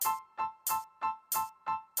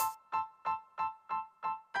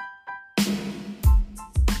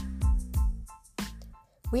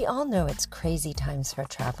We all know it's crazy times for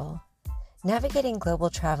travel. Navigating global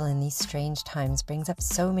travel in these strange times brings up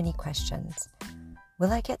so many questions.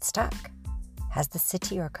 Will I get stuck? Has the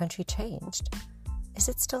city or country changed? Is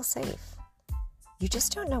it still safe? You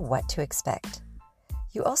just don't know what to expect.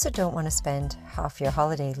 You also don't want to spend half your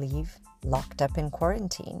holiday leave locked up in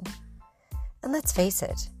quarantine. And let's face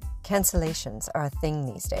it, cancellations are a thing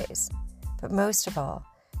these days. But most of all,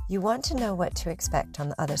 you want to know what to expect on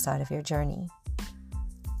the other side of your journey.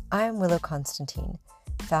 I am Willow Constantine,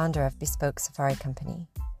 founder of Bespoke Safari Company.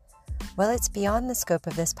 While it's beyond the scope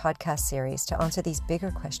of this podcast series to answer these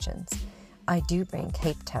bigger questions, I do bring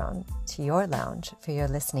Cape Town to your lounge for your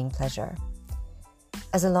listening pleasure.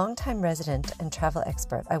 As a longtime resident and travel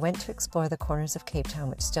expert, I went to explore the corners of Cape Town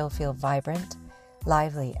which still feel vibrant,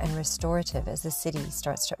 lively, and restorative as the city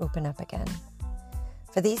starts to open up again.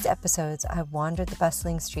 For these episodes, I wandered the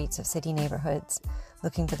bustling streets of city neighborhoods,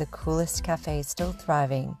 looking for the coolest cafes still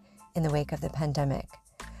thriving in the wake of the pandemic.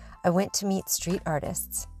 I went to meet street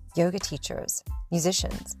artists, yoga teachers,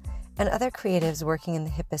 musicians, and other creatives working in the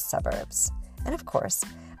hippest suburbs. And of course,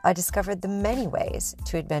 I discovered the many ways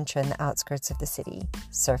to adventure in the outskirts of the city: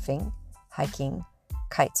 surfing, hiking,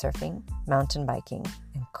 kite surfing, mountain biking,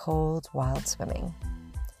 and cold, wild swimming.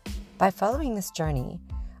 By following this journey,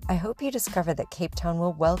 I hope you discover that Cape Town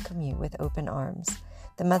will welcome you with open arms.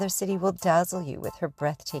 The mother city will dazzle you with her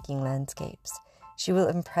breathtaking landscapes. She will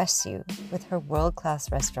impress you with her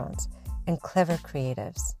world-class restaurants and clever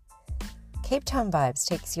creatives. Cape Town Vibes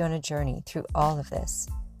takes you on a journey through all of this,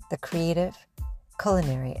 the creative,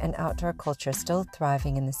 culinary, and outdoor culture still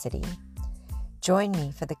thriving in the city. Join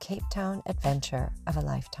me for the Cape Town adventure of a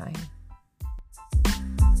lifetime.